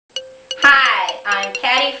I'm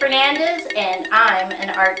Patty Fernandez and I'm an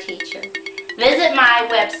art teacher. Visit my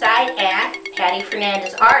website at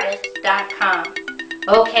pattyfernandezartist.com.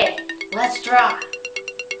 Okay, let's draw.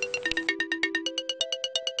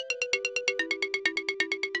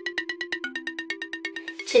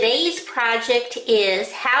 Today's project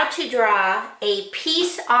is how to draw a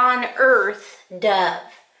peace on earth dove.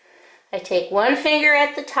 I take one finger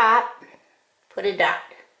at the top, put a dot.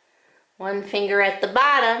 One finger at the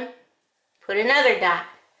bottom, put another dot.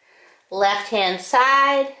 Left hand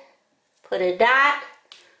side, put a dot.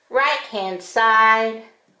 Right hand side,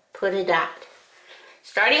 put a dot.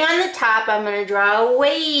 Starting on the top, I'm going to draw a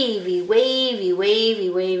wavy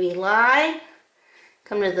line.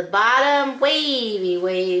 Come to the bottom, wavy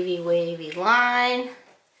line.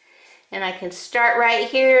 And I can start right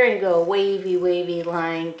here and go wavy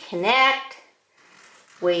line, connect.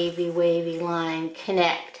 Wavy line,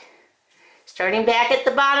 connect. Starting back at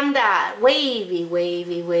the bottom dot, wavy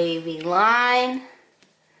line.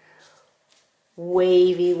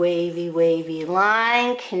 Wavy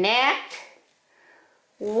line, connect.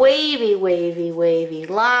 Wavy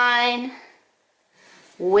line.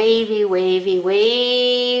 Wavy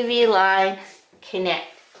line, connect.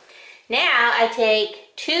 Now I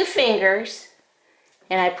take two fingers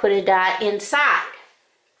and I put a dot inside.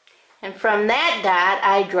 And from that dot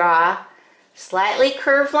I draw slightly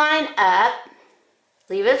curved line up,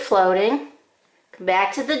 leave it floating, come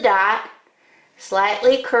back to the dot,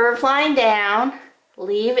 slightly curved line down,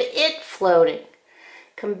 leave it floating.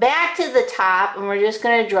 Come back to the top and we're just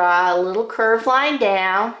going to draw a little curved line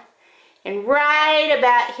down, and right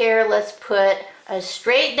about here let's put a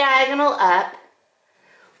straight diagonal up,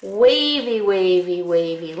 wavy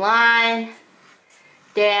line,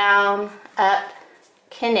 down, up,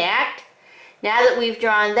 connect. Now that we've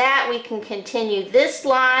drawn that, we can continue this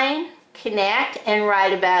line, connect, and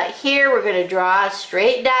right about here we're going to draw a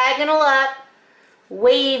straight diagonal up,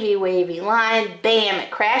 wavy line, bam,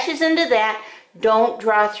 it crashes into that. Don't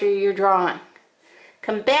draw through your drawing.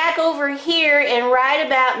 Come back over here and right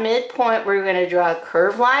about midpoint we're going to draw a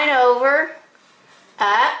curved line over,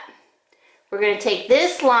 up. We're going to take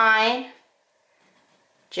this line,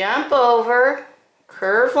 jump over,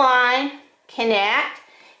 curved line, connect.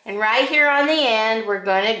 And right here on the end, we're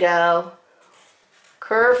going to go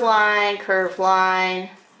curved line, connect.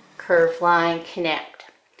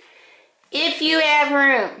 If you have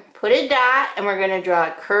room, put a dot and we're going to draw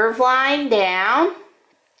a curved line down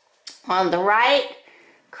on the right,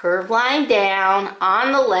 curved line down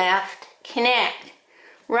on the left, connect.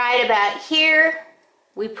 Right about here,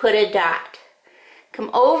 we put a dot. Come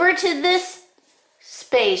over to this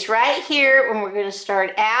space right here when we're going to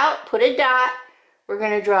start out, put a dot. We're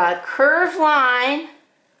going to draw a curved line,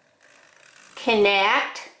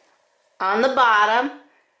 connect on the bottom,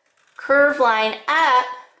 curved line up,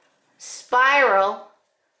 spiral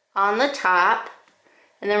on the top,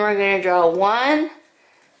 and then we're going to draw 1,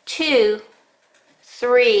 2,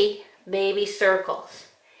 3 baby circles.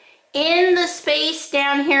 In the space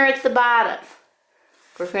down here at the bottom,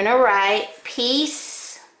 we're going to write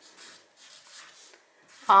peace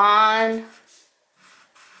on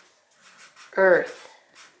earth.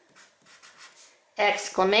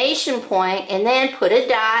 Exclamation point, and then put a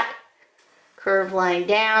dot, curved line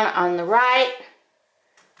down on the right,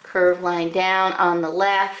 curved line down on the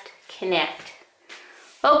left, connect.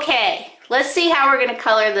 Okay, let's see how we're going to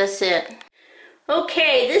color this in.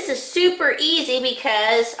 Okay, this is super easy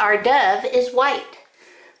because our dove is white.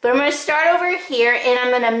 But I'm going to start over here and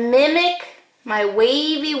I'm going to mimic my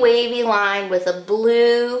wavy line with a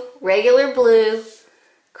blue, regular blue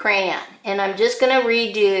crayon. And I'm just going to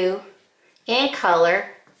redo in color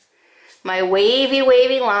my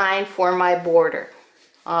wavy line for my border.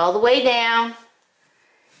 All the way down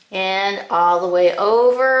and all the way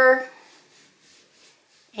over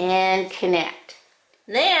and connect.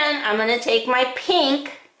 Then I'm going to take my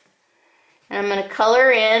pink and I'm going to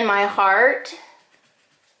color in my heart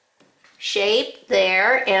shape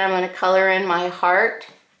there, and I'm going to color in my heart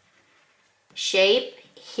shape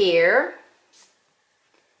here.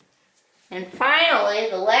 And finally,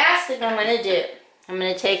 the last thing I'm going to do, I'm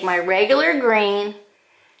going to take my regular green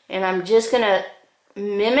and I'm just going to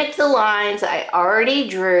mimic the lines I already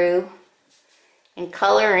drew and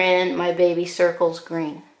color in my baby circles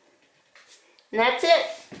green. And that's it.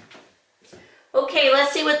 Okay,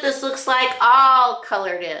 let's see what this looks like all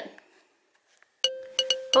colored in.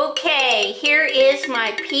 Okay, here is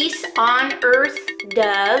my peace on earth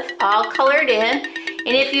dove all colored in.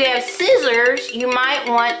 And if you have scissors, you might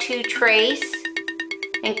want to trace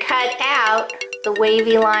and cut out the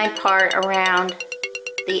wavy line part around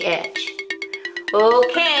the edge.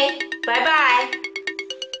 Okay, Bye-bye.